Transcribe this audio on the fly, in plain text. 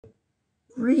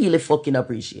Really fucking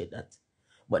appreciate that.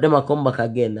 But them will come back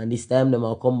again, and this time them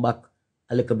will come back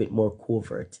a little bit more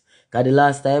covert. Cause the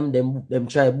last time them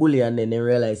try bully and then they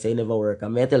realize it never work.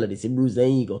 And I tell you this, it bruise their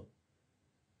ego.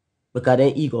 Because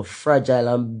their ego fragile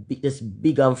and just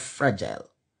big and fragile.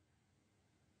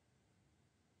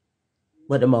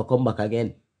 But them will come back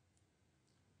again.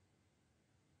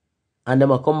 And them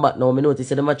will come back now. I notice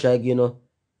them will try, you know.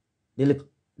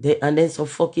 And then some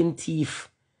fucking thief.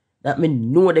 That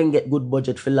mean no them get good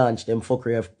budget for launch them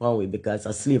fuckery of pound because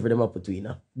a slavery them up between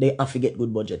her. They have to get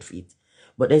good budget for it.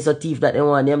 But then some thief that they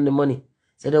want them the money.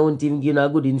 So they won't even give you a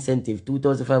good incentive.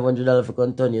 $2,500 for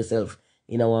come turn yourself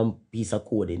in a one piece of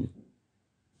coding.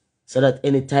 So that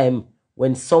anytime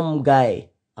when some guy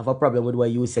have a problem with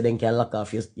what you say, then can lock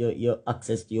off your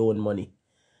access to your own money.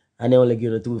 And they only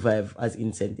give you 2.5 as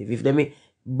incentive. If they make,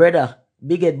 brother,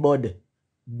 big head bud,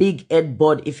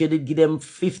 if you did give them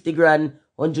 50 grand,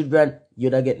 100 grand,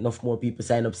 you'd have get enough more people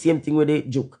sign up. Same thing with the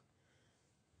joke.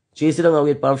 So you sit down and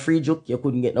wait for a free joke, you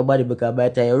couldn't get nobody because by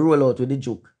the time you roll out with the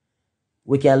joke,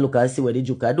 we can look and see what the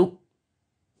joke can do.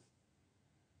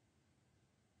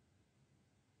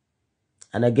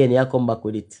 And again, you come back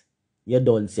with it. You're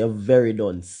dunce. You're very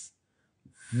dunce.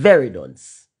 Very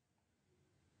dunce.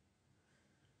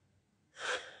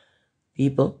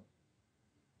 People,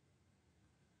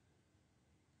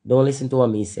 don't listen to what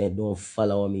me say. Don't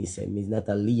follow what me say. Me's not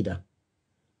a leader.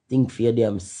 Think for your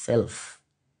damn self.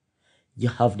 You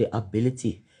have the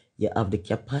ability. You have the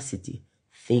capacity.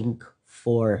 Think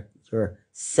for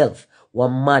yourself.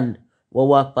 One man will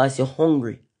walk past you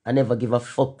hungry and never give a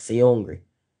fuck say you're hungry.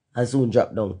 And soon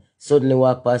drop down. Suddenly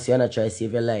walk past you and try to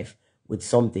save your life with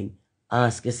something.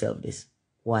 Ask yourself this.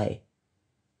 Why?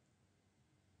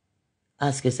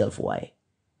 Ask yourself why.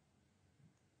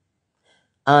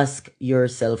 Ask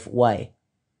yourself why.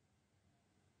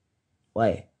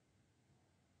 Why?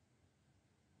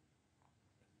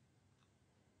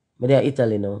 But they're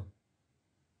Italy now.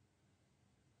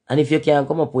 And if you can't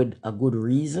come up with a good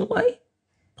reason why,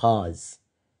 pause.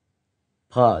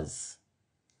 Pause.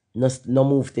 No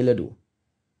move till you do.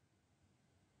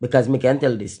 Because me can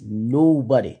tell this,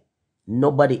 nobody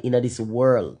in this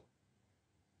world,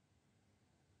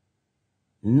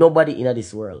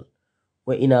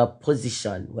 we're in a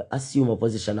position, we assume a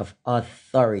position of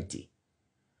authority,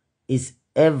 is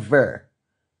ever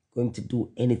going to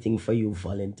do anything for you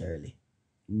voluntarily.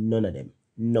 None of them.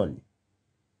 None.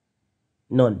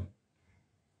 None.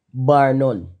 Bar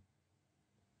none.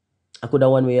 I could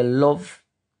have one way you love,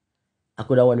 I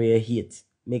could have one way you hate.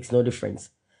 Makes no difference.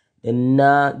 Then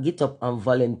get up and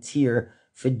volunteer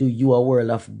for do you a world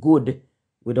of good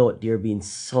without there being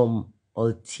some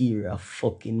ulterior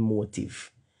fucking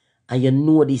motive. And you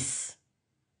know this.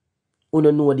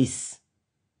 Uno know this.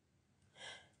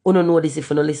 Uno know this if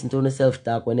you don't listen to yourself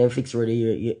talk when they fix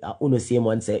ready uno same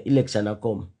one say election a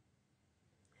come.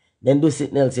 Then do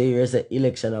sit else here say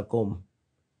election a come.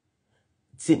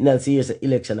 Sitting else here say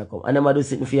election a come. And them do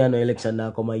sitting for you no election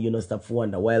a come and you know stop for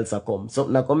wonder why else a come.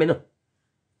 Something a come, you know.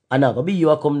 And now go be you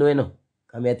a come, you know.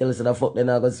 Come here tell us the fuck then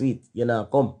I go sweet. You know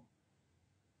come.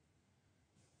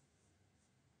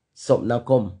 Something a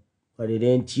come. But it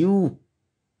ain't you.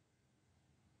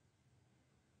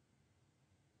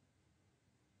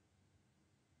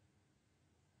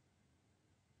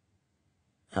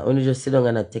 I only just sit down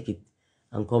and I take it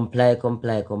and comply.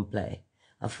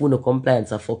 A full no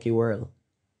compliance a fucking world.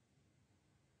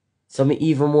 So me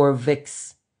even more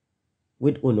vex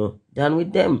with Uno than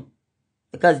with them.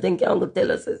 Because then can't go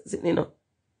tell us, you know,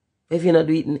 if you not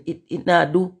do it, it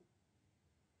not do.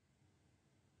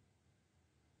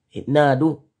 It not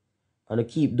do. And I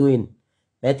keep doing.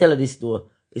 I tell you this though.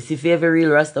 Is if you ever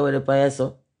real Rasta with the pie,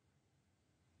 so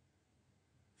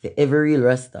if you ever real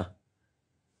Rasta,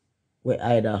 we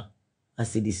either I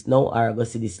see this now or I go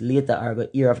see this later or I go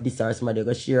hear of this or somebody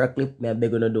go share a clip, me I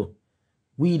beg gonna do.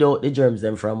 Weed out the germs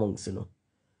them from amongst, you know.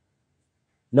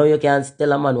 Now you can't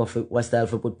tell a man what style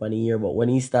for put on the ear, but when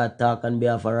he start talking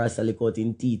behalf of Rasta lick out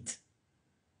in teeth.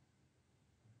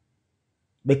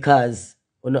 Because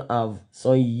we don't have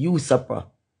some usurper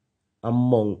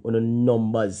among the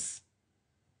numbers.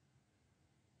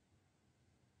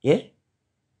 Yeah?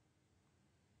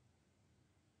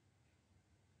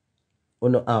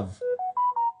 We don't have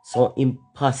some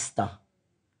imposter.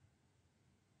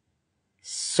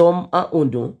 Some are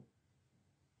undo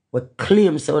we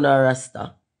claim sound a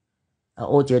Rasta and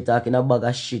out here talking a bag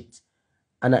of shit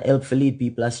and I help to lead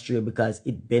people astray because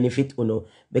it benefit Uno.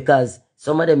 Because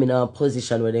some of them in a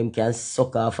position where them can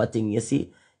suck off a thing. You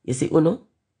see Uno?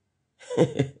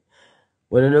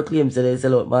 When Uno claims that they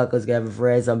sell out Marcus guy for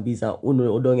fries and beans and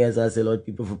Uno don't guys sell out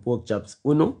people for pork chops.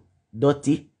 Uno?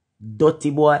 Dirty. Dirty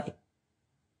boy.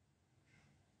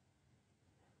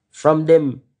 From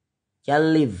them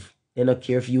can live. They don't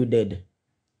care if you dead.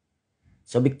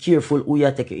 So be careful who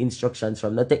you take your instructions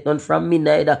from. Not take none from me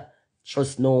neither.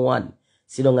 Trust no one.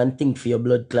 Sit down and think for your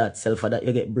blood clot self for that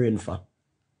you get brain for.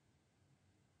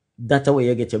 That's the way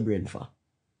you get your brain for.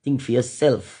 Think for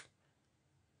yourself.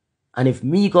 And if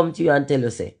me come to you and tell you,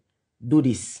 say, do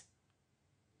this,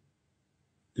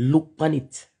 look on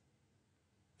it.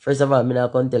 First of all, I'm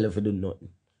not going to tell you if you do nothing.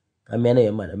 I'm not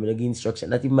your man. I'm going to give instruction.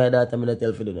 Not even my daughter, I'm going to tell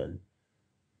you if you do nothing.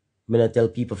 I'm going to tell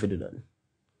people if you do nothing.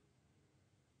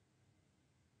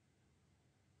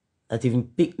 Not even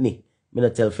pick me. I'm going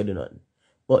to tell you if you do nothing.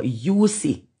 But you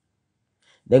see,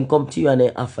 then come to you and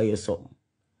then offer you something.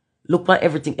 Look at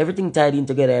everything. Everything tied in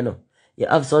together, you know. You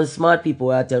have some smart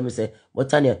people who tell me, say, but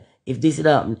Tanya, if this is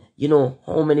happen, you know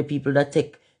how many people that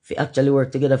take if actually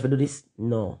work together to do this?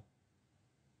 No.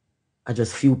 I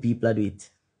just few people do it.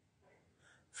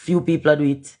 Few people do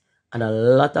it, and a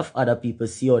lot of other people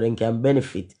see how they can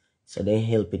benefit, so they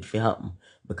help it to happen.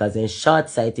 Because they're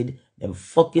short-sighted, they're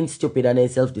fucking stupid, and they're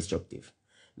self-destructive.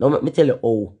 Now let me tell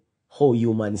you how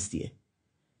humans stay.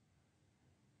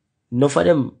 Enough of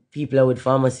them people with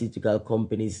pharmaceutical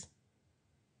companies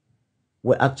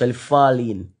will actually fall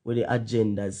in with the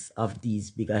agendas of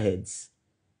these bigger heads.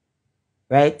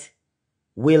 Right?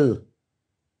 Will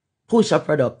push a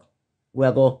product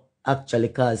where go actually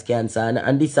cause cancer.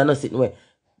 And this is not sitting where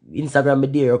Instagram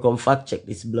media come fact check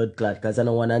this blood clot because I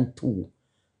know 1 and 2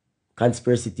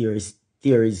 conspiracy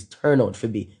theories turn out to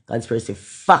be conspiracy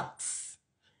facts.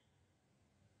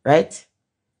 Right?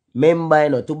 Remember, you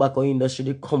know, tobacco industry,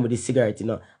 they come with the cigarette, you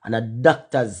know, and the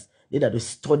doctors, they do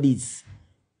studies,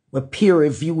 were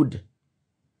peer-reviewed,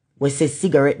 we say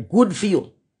cigarette good for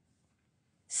you.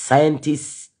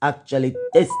 Scientists actually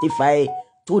testify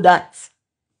to that.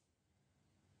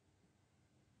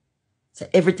 So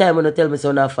every time when you tell me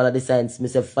so now follow the science, me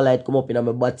say follow it come up in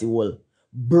my body wall.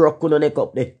 Broke on neck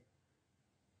up there.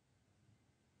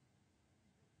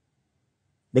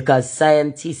 Because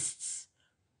scientists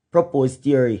propose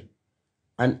theory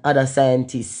and other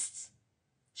scientists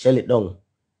shell it down.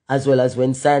 As well as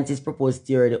when scientists propose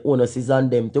theory, the onus is on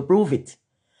them to prove it.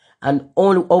 And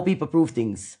only how people prove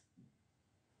things.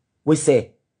 We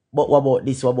say, but what about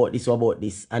this, what about this, what about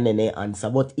this? And then they answer.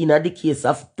 But in the case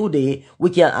of today, we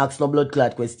can't ask no blood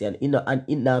clot question. And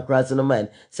in the cross in the mind,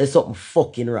 say something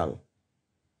fucking wrong.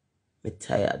 Me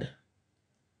tired.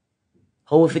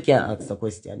 How if we can't ask the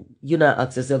question? You not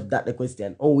ask yourself that the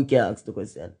question. How we can't ask the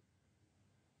question?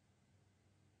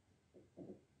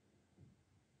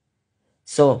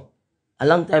 So, a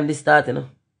long time this start, you know.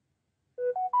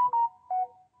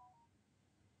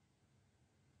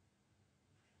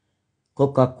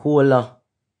 Coca-Cola.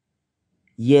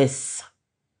 Yes.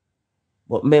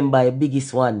 But remember the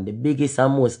biggest one, the biggest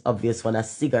and most obvious one, a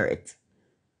cigarette.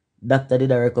 Doctor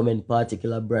did recommend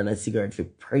particular brand of cigarette for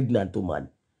pregnant woman.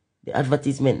 The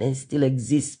advertisement they still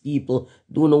exists, people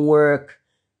do no work.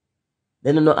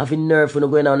 They don't have nerve when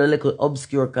going on a little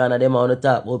obscure corner them on the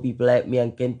top about people like me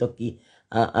and Kentucky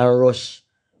and Rush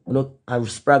and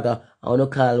Sprague. I want to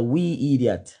call we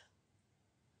idiot.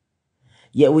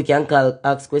 Yeah, we can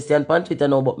ask question on Twitter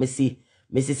now, but me see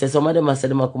say some of them say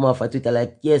them come off on Twitter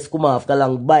like, yes, come off,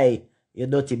 long bye, you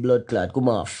dirty blood clot, come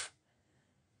off.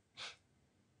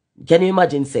 Can you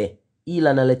imagine say,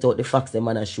 Elon let out the facts them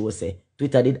man show say,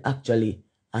 Twitter did actually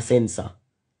a censor.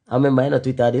 I remember, you know,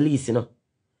 Twitter the least, you know.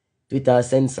 Twitter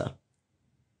censor.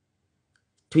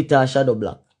 Twitter shadow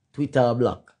block. Twitter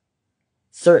block.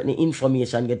 Certain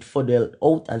information get funneled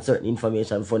out and certain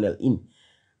information funneled in.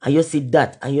 And you see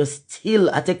that and you still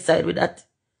at excited with that.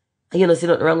 And you know, see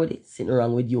nothing wrong with it. Sitting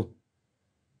wrong with you.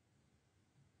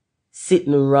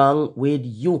 Sitting wrong with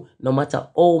you. No matter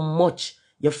how much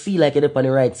you feel like you're on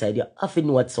the right side, you have to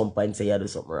know at some point say you do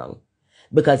something wrong.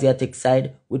 Because you take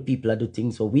side with people that do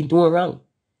things so we do wrong.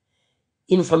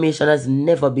 Information has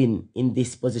never been in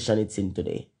this position it's in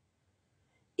today.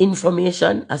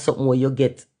 Information is something where you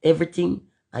get everything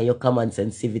and your common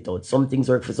sense sieve it out. Some things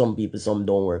work for some people, some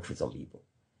don't work for some people.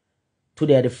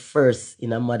 Today are the first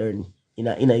in a modern, in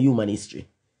a human history.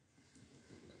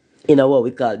 In a what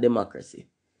we call democracy.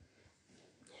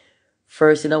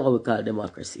 First in a what we call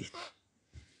democracy.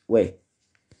 Where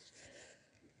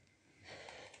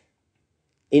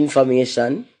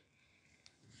information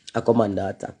a commander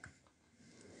attack.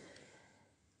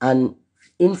 And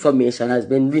information has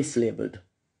been mislabeled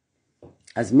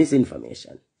as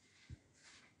misinformation.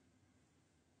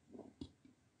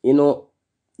 You know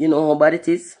how bad it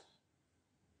is?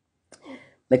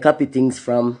 They copy things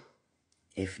from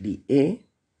FDA,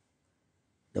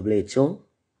 WHO,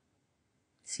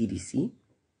 CDC,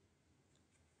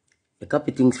 I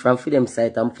copy things from for them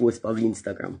site and post on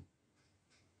Instagram.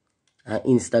 And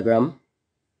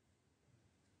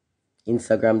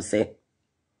Instagram say,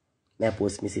 may I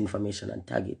post misinformation and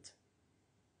tag it.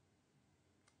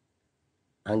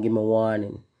 And give me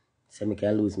warning, say me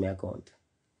can lose my account.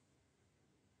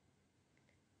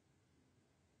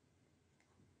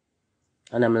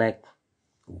 And I'm like,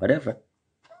 whatever.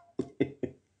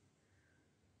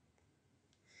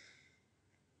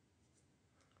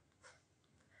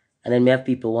 And then me have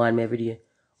people warn me every day,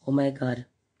 oh my God,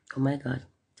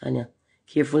 Tanya,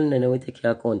 careful now when you take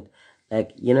your account.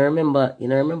 Like, you know remember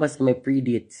some me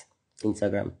predate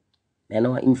Instagram. I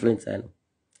know an influencer.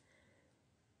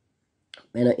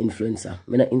 I'm not influencer.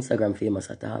 I'm not Instagram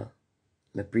famous at all.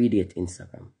 I predate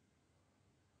Instagram.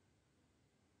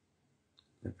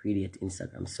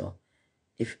 So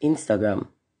if Instagram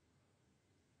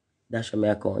dash my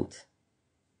account,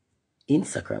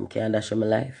 Instagram can dash my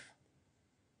life.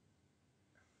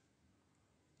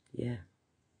 Yeah.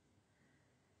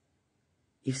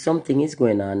 If something is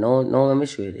going on, now let me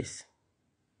show you this.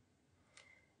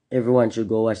 Everyone should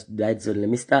go watch Died Suddenly.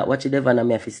 Me start watching Devon and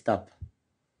I have to stop.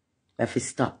 I have to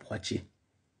stop watching.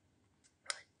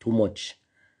 Too much.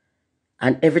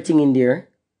 And everything in there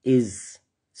is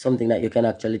something that you can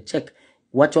actually check.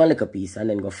 Watch one little piece and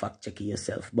then go fact check it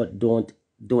yourself. But don't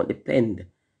depend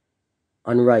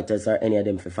on writers or any of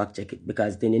them for fact check it,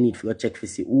 because then you need to go check to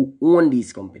see who own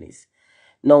these companies.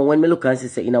 Now when we look and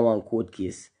say in a one court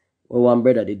case, where one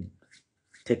brother did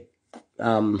take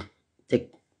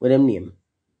what them name?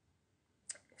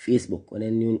 Facebook, what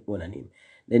them new owner name.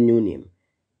 The new name.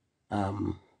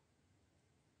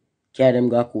 Carry them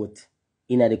go court.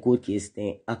 In the court case,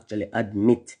 they actually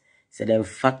admit, so them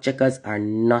fact checkers are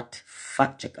not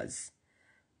fact checkers.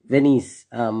 Venice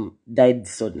died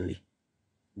suddenly.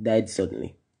 Their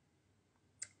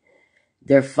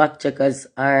fact checkers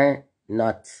are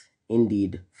not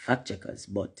indeed fact checkers,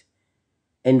 but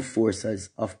enforcers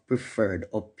of preferred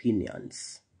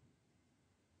opinions.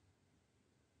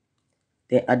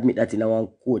 They admit that in a one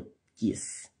court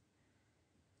case.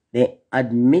 They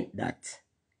admit that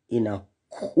in a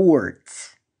court.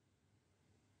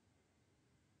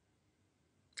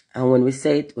 And when we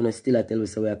say it, we still tell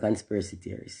us we are conspiracy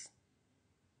theorists.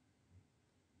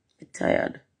 I'm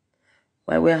tired.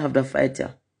 Why we have the fight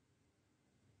here?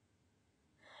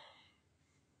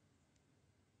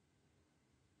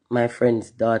 My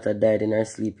friend's daughter died in her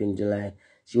sleep in July.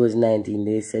 She was 19.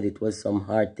 They said it was some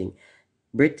heart thing.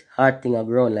 Brit, heart thing are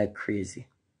growing like crazy.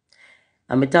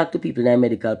 And I talk to people in the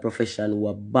medical profession who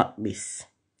are back this.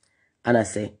 And I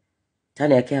say,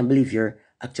 Tanya, I can't believe you're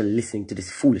actually listening to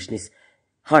this foolishness.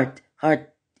 Heart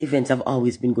events have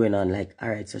always been going on. Like,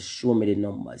 alright, so show me the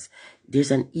numbers.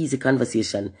 There's an easy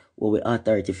conversation where we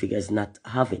authority figures not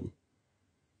having.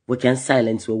 We can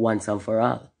silence we once and for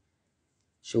all.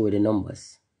 Show me the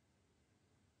numbers.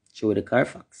 Show me the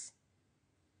Carfax.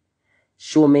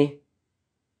 Show me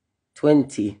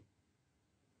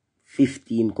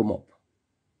 2015 come up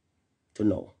to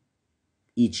now.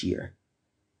 Each year.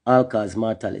 All-cause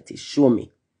mortality. Show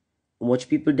me how much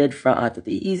people dead from heart attack.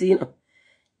 Easy, you know.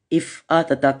 If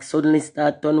heart attack suddenly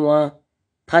start on one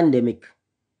pandemic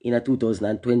in a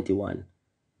 2021,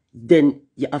 then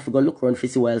you have to go look around to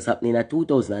see what else happening in a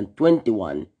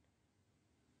 2021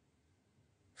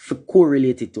 for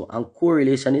correlate it to. And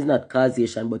correlation is not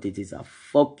causation, but it is a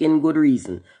fucking good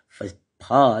reason for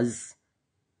pause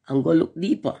and go look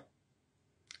deeper.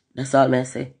 That's all I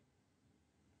say.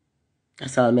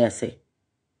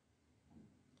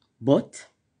 But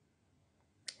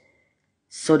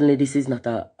suddenly this is not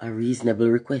a reasonable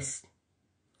request.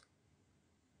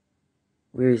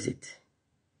 Where is it?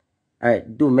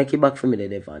 Alright, do make it back for me there,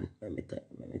 Devon. Let me tag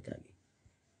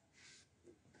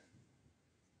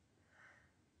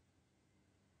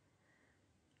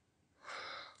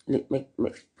it. Make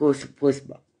post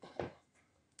back.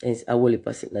 It's a whole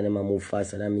person that them move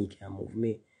faster than me can move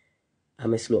me.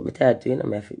 I'm slow. I'm tired too, you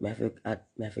know. I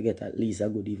forget at least a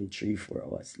good even 3-4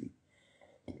 hours sleep.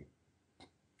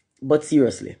 But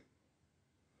seriously,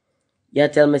 you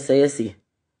tell me, say you see,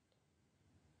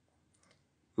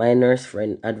 my nurse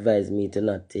friend advised me to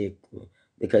not take me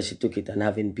because she took it and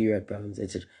having period problems,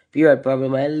 etc. Period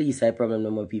problem, at least I problem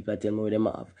no more people tell me what them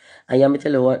have. And you me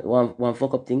tell you one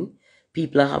fuck up thing.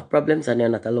 People have problems and they're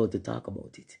not allowed to talk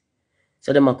about it.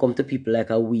 So they might come to people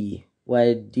like a we.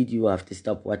 Why did you have to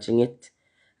stop watching it?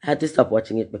 I had to stop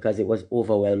watching it because it was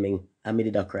overwhelming. I made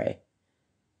it cry.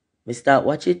 Me start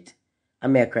watch it,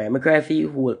 and me cry. Me cry for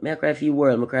you whole. Me cry for you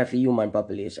world. Me cry for human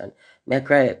population. Me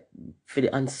cry for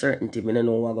the uncertainty. Me don't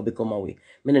know what gonna become away.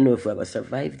 Me don't know if we're gonna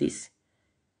survive this.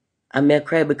 And me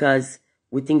cry because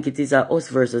We think it is a us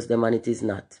versus them, and it is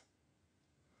not.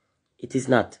 It is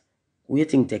not. We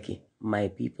think take it. My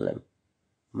people, them.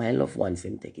 My loved ones,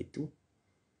 them take it too.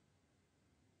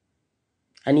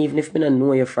 And even if me don't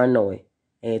know your friend now, and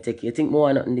you take it, you think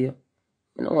more nothing to you?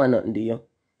 I don't want nothing to you.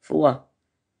 For what?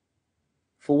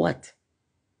 For what?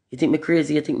 You think me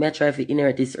crazy? You think me I try to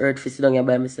inherit this earth for sit down here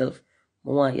by myself? I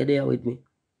want you there with me.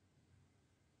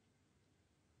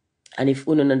 And if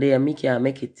uno not there, me can't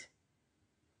make it.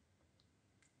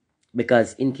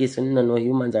 Because in case you don't know,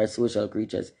 humans are social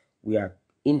creatures. We are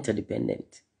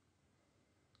interdependent.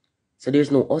 So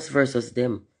there's no us versus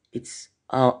them. It's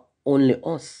only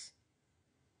us.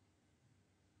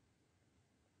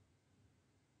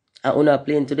 And uno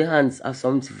play into the hands of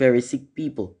some very sick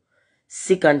people.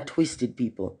 Sick and twisted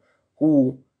people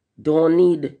who don't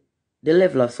need the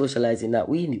level of socializing that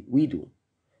we do.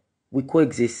 We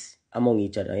coexist among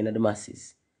each other in the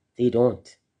masses. They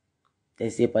don't. They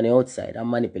stay up on the outside and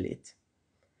manipulate.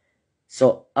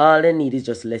 So all they need is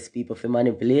just less people to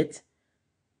manipulate.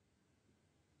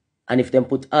 And if them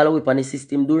put all the way on the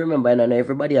system, do remember, you know,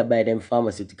 everybody are buy them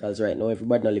pharmaceuticals right now.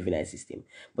 Everybody not living in a system.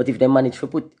 But if they manage to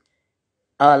put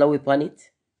all the way on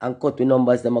it and cut the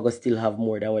numbers, them are going to still have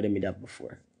more than what they made have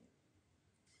before.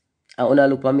 And when I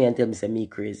look at me and tell me, say me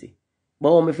crazy.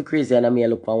 But when I feel crazy and I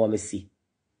look at what I see.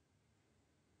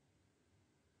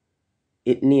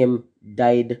 It name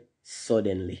died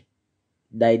suddenly.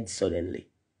 Died suddenly.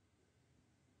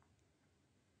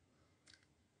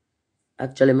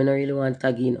 Actually, I don't really want to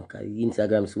tag in because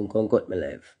Instagram soon can cut me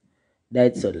live.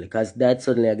 Died suddenly. Because died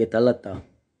suddenly I get a lot of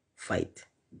fight.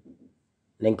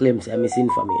 And then claim say I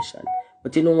misinformation.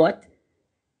 But you know what?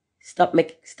 Stop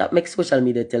make social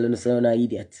media telling us I'm an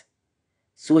idiot.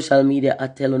 Social media are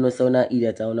telling us I'm an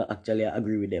idiot. I don't actually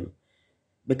agree with them.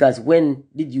 Because when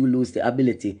did you lose the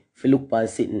ability to look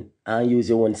past sitting and use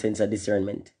your own sense of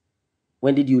discernment?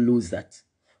 When did you lose that?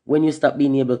 When you stop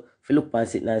being able to look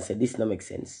past sitting and say, this don't make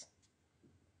sense.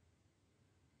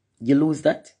 You lose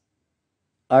that?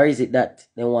 Or is it that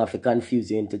they want to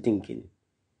confuse you into thinking?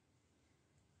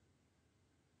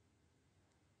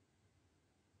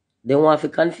 They want to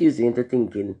confuse you into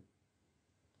thinking.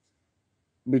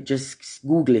 But just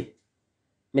Google it.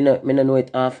 Me no know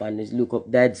it often. Just look up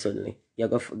died suddenly. You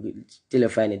go till you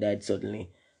find it died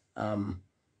suddenly.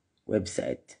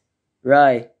 Website.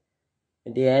 Right.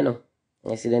 There I know.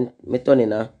 Accident. Me turn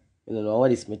in I don't know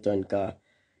what is me turn car.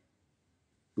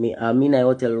 Me in a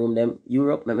hotel room them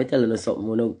Europe. Me tell you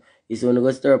something. It's when you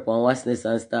go stir up on vastness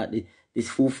and start this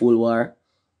full war.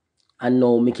 And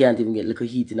now me can't even get little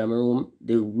heat in my room.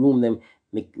 The room them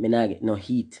me not get no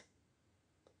heat.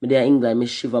 Me there in England, me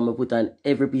shiver, me put on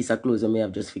every piece of clothes I me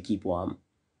have just to keep warm.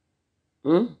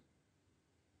 And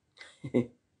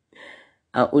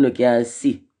uno can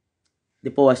see the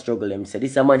power struggle them. So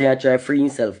this is a man that try free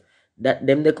himself. That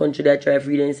them the country that try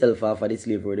free themselves off of the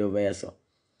slavery over here. So.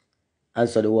 And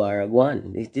so the war go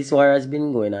on. This war has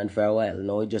been going on for a while.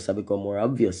 Now it just has become more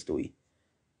obvious to it.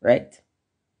 Right?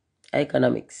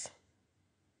 Economics.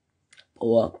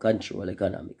 Power control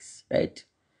economics. Right?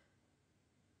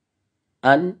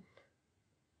 And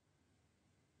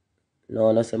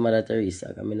no say Mother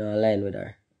Teresa. I'm in a line with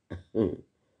her.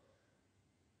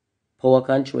 Power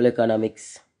control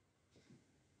economics.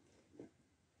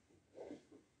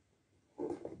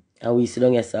 And we sit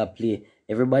down here start play.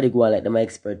 Everybody go on like them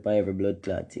expert by every blood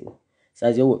clot thing. So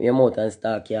as you open your mouth and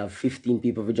start, you have 15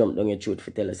 people who jump down your throat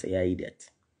for tell us you're an idiot.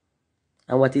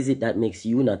 And what is it that makes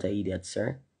you not an idiot,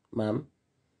 sir? Ma'am?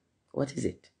 What is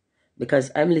it? Because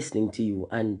I'm listening to you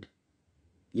and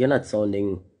you're not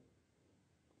sounding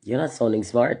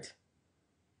smart.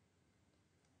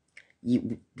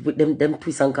 With them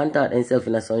twist and contort themselves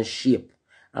in a some shape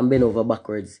and bend over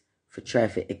backwards for try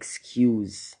to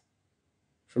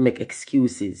make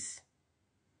excuses.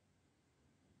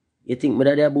 You think me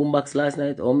that there boombox last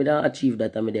night? Or me don't achieve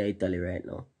that I'm there in Italy right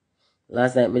now?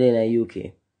 Last night me there in the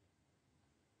UK.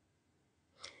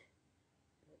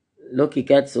 Lucky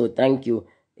cat, so thank you.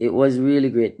 It was really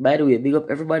great. By the way, big up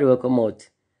everybody who come out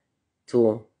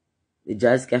to the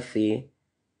Jazz Cafe.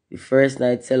 The first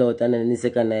night sell out and then the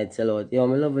second night sell out. Yo,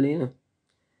 I'm loving it, you know.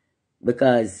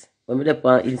 Because when we up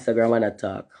on Instagram and I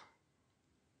talk,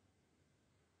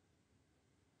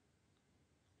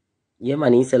 yeah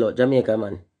man, he sell out Jamaica,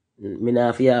 man. Me not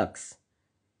have to ask.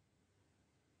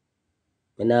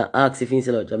 Me not ask if he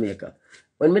sell out Jamaica.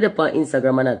 When me up on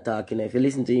Instagram and I talk, you know, if you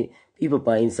listen to people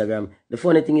on Instagram, the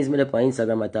funny thing is me up on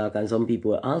Instagram I talk and some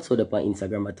people also up on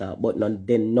Instagram I talk, but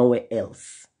then nowhere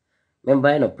else.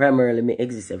 Remember, you know, primarily me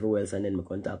exist everywhere else and then me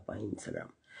contact on Instagram.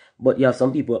 But you have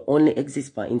some people only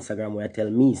exist on Instagram where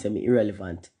tell me say me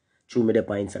irrelevant through me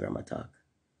up on Instagram I talk.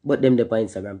 But them dep on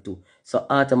Instagram too. So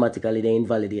automatically they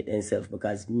invalidate themselves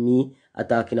because me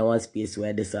attacking in one space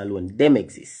where this alone, them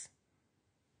exist.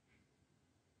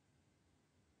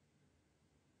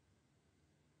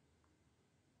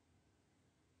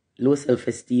 Low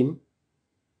self-esteem,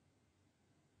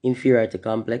 inferiority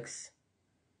complex,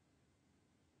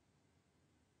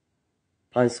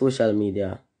 on social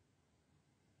media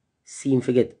seem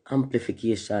to get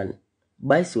amplification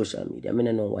by social media. I mean,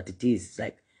 I don't know what it is.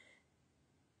 Like,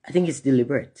 I think it's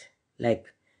deliberate. Like,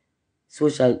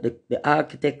 the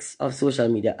architects of social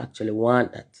media actually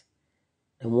want that.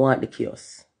 They want the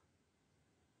chaos.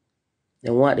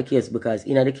 They want the chaos because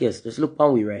in the chaos, just look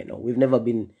on we right now. We've never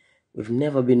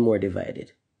been more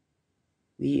divided.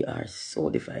 We are so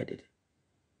divided.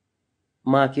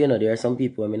 Mark, there are some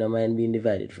people I mean I mind being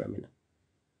divided from,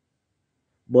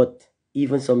 But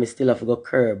even so, me still have to go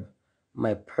curb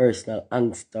my personal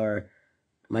angst or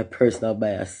my personal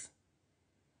bias.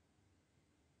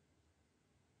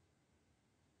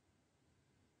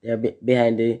 They're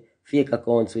behind the fake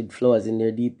accounts with flaws in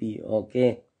their DP,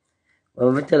 okay? Well,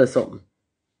 I'm going to tell you something.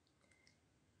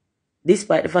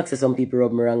 Despite the fact that some people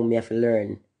rub me wrong, me have to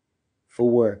learn for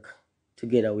work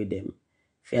together with them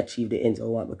to achieve the ends I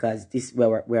want because this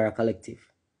we're a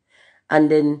collective.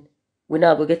 And then we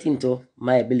now go get into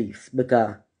my beliefs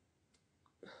because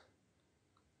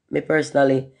me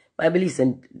personally, my beliefs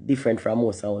are different from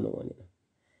most of one.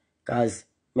 Because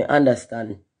me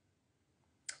understand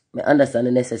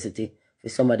the necessity for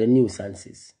some of the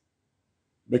nuisances.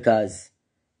 Because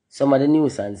some of the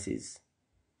nuisances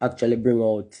actually bring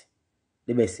out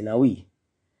the best in a we.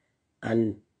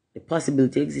 And the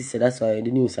possibility exists, so that's why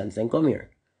the nuisance can come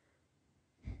here.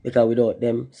 Because without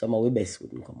them, some of the best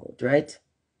wouldn't come out, right?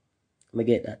 I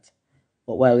get that.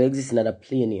 But while we exist in another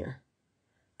plane here,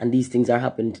 and these things are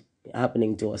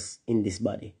happening to us in this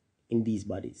body, in these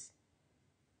bodies,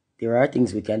 there are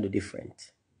things we can do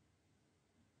different.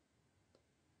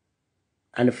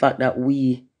 And the fact that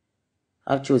we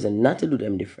have chosen not to do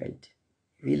them different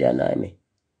really annoy me.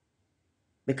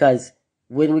 Because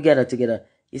when we gather together,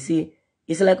 you see,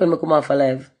 it's like when we come off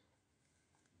alive.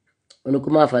 When we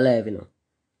come off alive,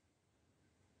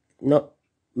 no,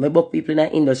 my book people in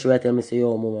the industry tell me, say,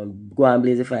 yo, mama, go and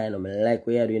blaze the fire, I like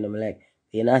what you're doing, I like,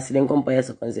 you know, see them compare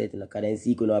so concert, because then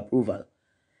seek no approval.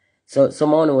 So,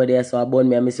 someone over there, so I born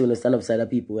me, and I see stand up side of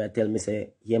people where tell me,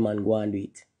 say, yeah, man, go and do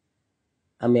it.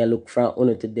 I mean, I look from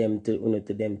uno to them, to uno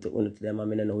to them, to uno to them, I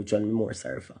mean, I know which one I'm more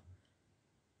sorry for.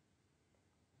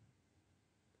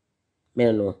 I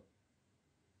don't know.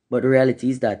 But the reality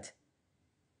is that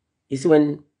it's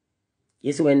when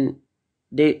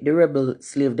the rebel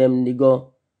slave them, they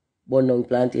go burn down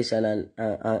plantation and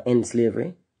end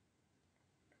slavery.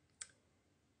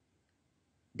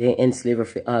 They end slavery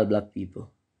for all black people,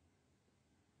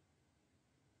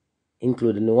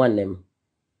 including the one them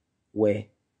where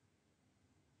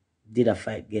did a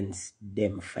fight against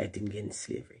them fighting against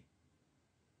slavery.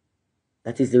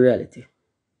 That is the reality.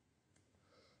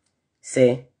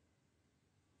 Say,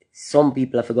 some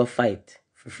people have to go fight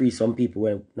for free, some people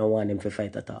will not want them to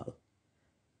fight at all.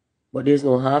 But there's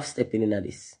no half stepping in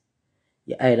this.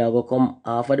 You either go come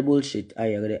off of the bullshit or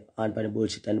you go on for the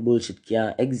bullshit, and the bullshit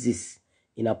can't exist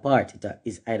in a part. It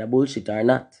is either bullshit or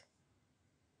not.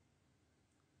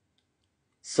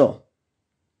 So,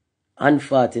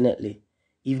 unfortunately,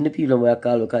 even the people who are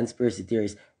called conspiracy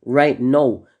theorists, right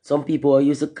now, some people are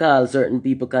used to call certain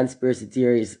people conspiracy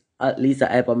theorists. At least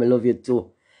I love you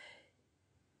too.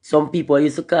 Some people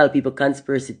used to call people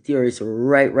conspiracy theorists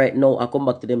right now. I come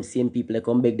back to them same people. I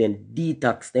come back then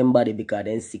detox them body because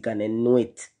they're sick and they know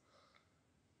it.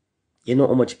 You know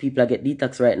how much people I get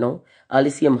detox right now? All the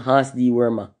same horse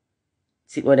dewormer.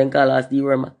 See what they call horse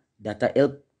dewormer? That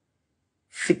help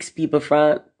fix people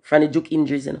from the juke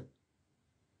injuries,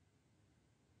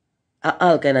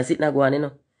 All kind of sit now go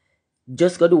on,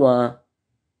 Just go do one.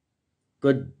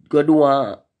 Go do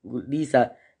one. These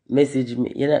are message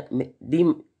me.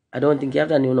 I don't think you have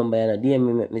that new number, DM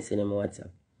me, make me send them on WhatsApp.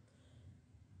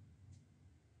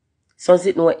 So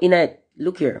sit no in it.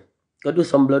 Look here. Go do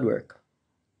some blood work.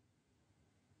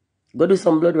 Go do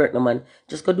some blood work now, man.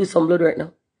 Just go do some blood work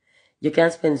now. You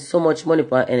can spend so much money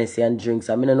for NSA and drinks.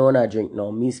 I mean, I don't want to drink now.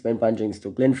 Me spend on drinks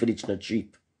too. Glenfiddich not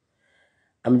cheap.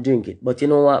 I'm drinking. But you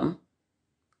know what?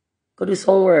 Go do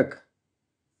some work.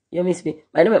 You miss me?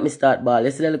 I don't make me start ball.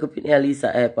 You see that look up in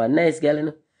Lisa Airport. Nice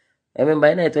girl, I remember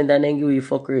the night when I give you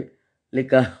fuckery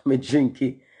liquor, me drink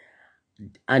it.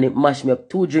 And it mash me up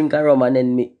 2 drinks of rum, and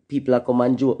then people are come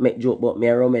and make joke about me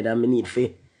and rum and me need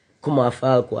to come off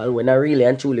alcohol. When I really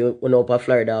and truly went up to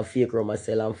Florida, I fake rum and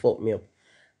sell and fuck me up.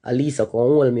 Lisa come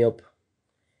hold me up.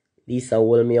 Lisa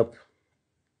hold me up.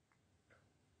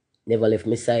 Never left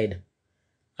my side.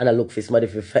 And I look for somebody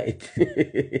to fight.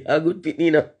 A good pitney,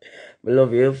 you know. I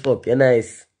love you, fuck, you're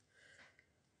nice.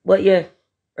 But yeah,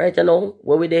 right now,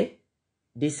 where we there?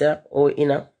 This or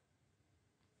inner.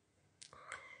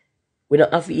 We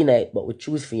don't have to unite, but we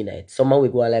choose to unite. Somehow we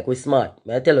go like we smart.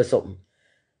 May I tell you something?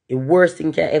 The worst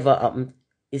thing can ever happen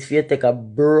is for you take a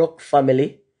broke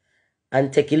family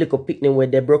and take a little picnic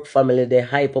with the broke family, they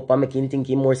hype up and make him think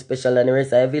he more special than the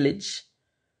rest of the village.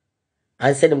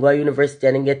 And send him go to university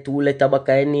and get 2 letters back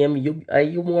in name. Are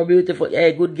you more beautiful?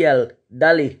 Hey, good girl.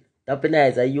 Dolly. Tappy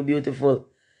nice. Are you beautiful?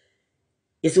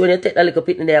 You see when you take that little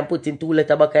picnic there and put in 2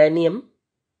 letters back in name,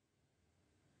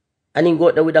 and he go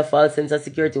out there with a false sense of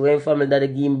security when family that they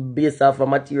give him based off of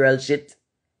material shit.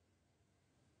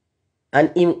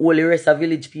 And him all the rest of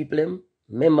village people him.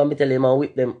 Remember me tell him I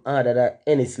whip them harder than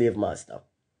any slave master.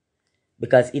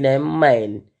 Because in his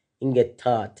mind, he get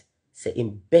taught, say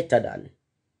him better than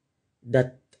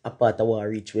that a part of what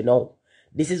reach we now.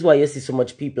 This is why you see so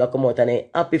much people come out and they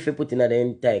happy for putting in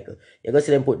their title. You go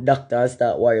see them put doctor and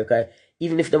start warrior. Cause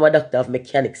even if them a doctor have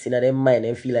mechanics in their mind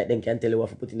and feel like they can tell you what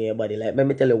to put in your body. Like, let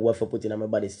me tell you what to put in my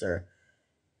body, sir.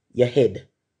 Your head.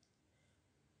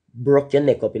 Broke your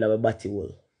neck up in my body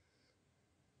hole.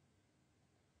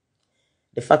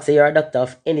 The fact that you're a doctor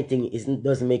of anything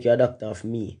doesn't make you a doctor of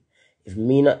me. If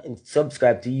me not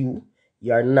subscribe to you,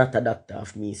 you're not a doctor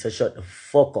of me. So shut the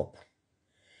fuck up.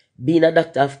 Being a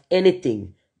doctor of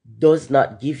anything does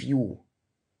not give you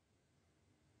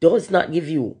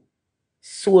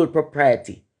sole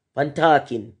propriety on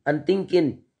talking and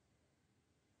thinking.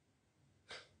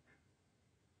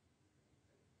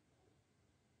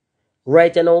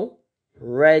 Right now,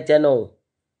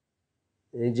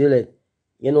 Juliet,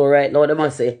 you know right now, they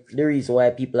must say the reason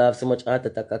why people have so much heart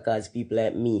attack because people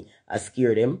like me are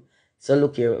scared them. So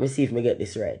look here, let me see if I get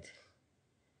this right.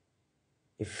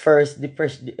 The first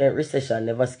recession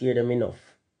never scared them enough.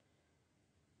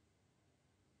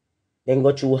 Then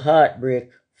go through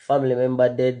heartbreak, family member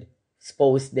dead,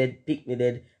 spouse dead, picnic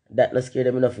dead. That not scared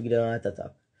them enough to get a heart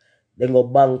attack. Then go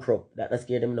bankrupt. That not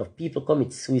scared them enough. People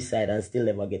commit suicide and still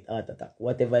never get heart attack.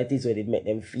 Whatever it is, where it make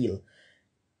them feel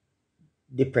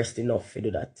depressed enough to do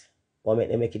that. Or make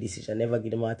them make a decision, never give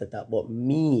them a heart attack. But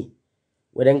me,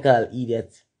 we then call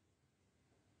idiot,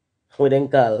 we then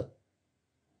call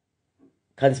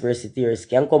conspiracy theorists,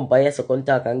 can come by us and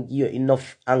talk and give you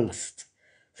enough angst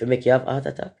to make you have a heart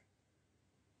attack.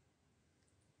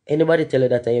 Anybody tell you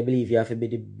that and you believe you have to be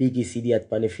the biggest idiot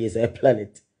on the face of the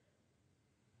planet?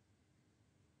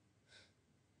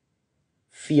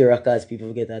 Fear cause people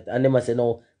forget that. And they must say,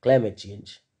 no, climate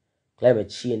change. Climate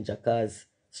change cause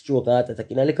stroke and heart attack.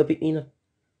 You know, look up it, you know.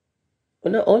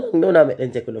 How long don't I make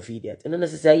them take enough idiot? You don't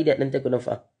necessarily idiot then take enough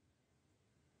for.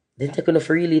 Then take enough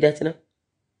for real idiot, you know.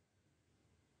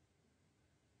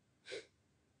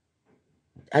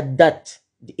 At that,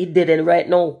 it didn't right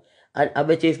now. And I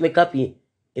bet you if me copy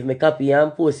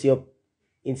and post your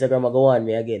Instagram, I go on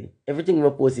me again. Everything I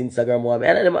post Instagram want me.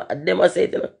 And them I say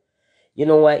it, you know. You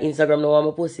know why Instagram no want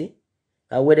me post it?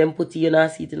 Because where them put you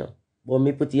not see it, you know. But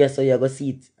me put it so you go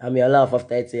see it. And me a laugh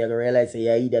after it so you go realize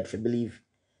you're idiot for believe.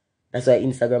 That's why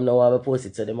Instagram no want me post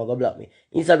it so them go block me.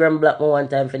 Instagram block me one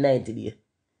time for 90 days.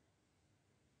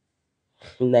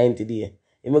 90 days.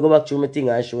 If I go back through my thing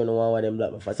and show you what them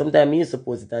block me for. Sometimes I used to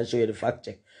post it and show you the fact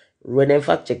check. When them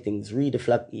fact check things, read the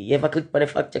fact. You ever click on the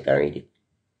fact check and read it?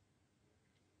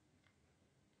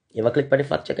 You ever click on the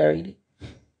fact check and read it?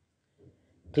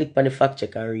 Click on the fact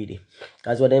check and read it.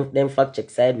 Because when them fact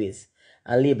check sideways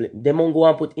and label it, they won't go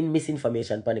and put in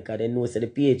misinformation panic because they know so the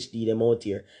PhD them out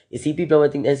here. You see people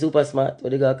who think they're super smart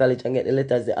when they go to college and get the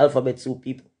letters, the alphabet soup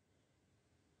people.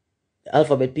 The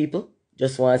alphabet people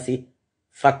just want to see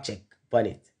fact check upon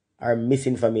it or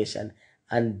misinformation.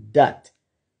 And that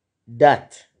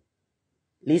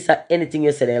Lisa, anything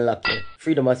you say they lock you.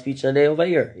 Freedom of speech now they over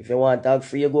here. If you want to talk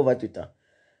free, you go over Twitter.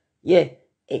 Yeah.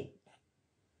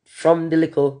 From the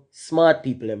little smart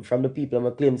people, from the people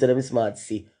who claim to them smart,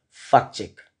 see fact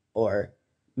check or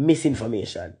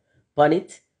misinformation. Upon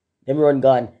it, them run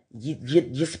gone.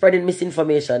 You're spreading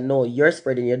misinformation. No, you're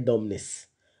spreading your dumbness.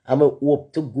 I'm a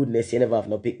hope to goodness you never have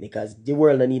no picnic because the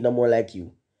world don't need no more like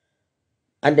you.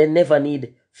 And they never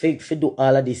need to do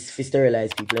all of this to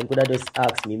sterilize people. They could have just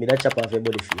asked me that chop off your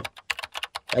body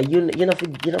for you. You know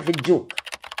for joke.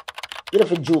 You know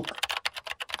for joke.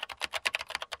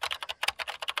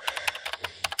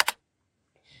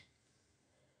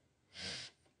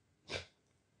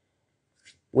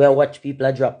 We watch people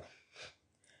a drop.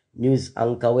 News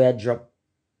anchor where I drop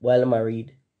while I'm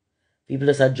read. People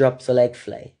just a drop so like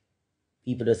fly.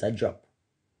 People just a drop.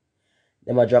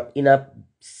 Them a drop in a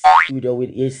studio with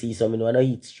AC, so I know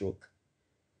heat stroke.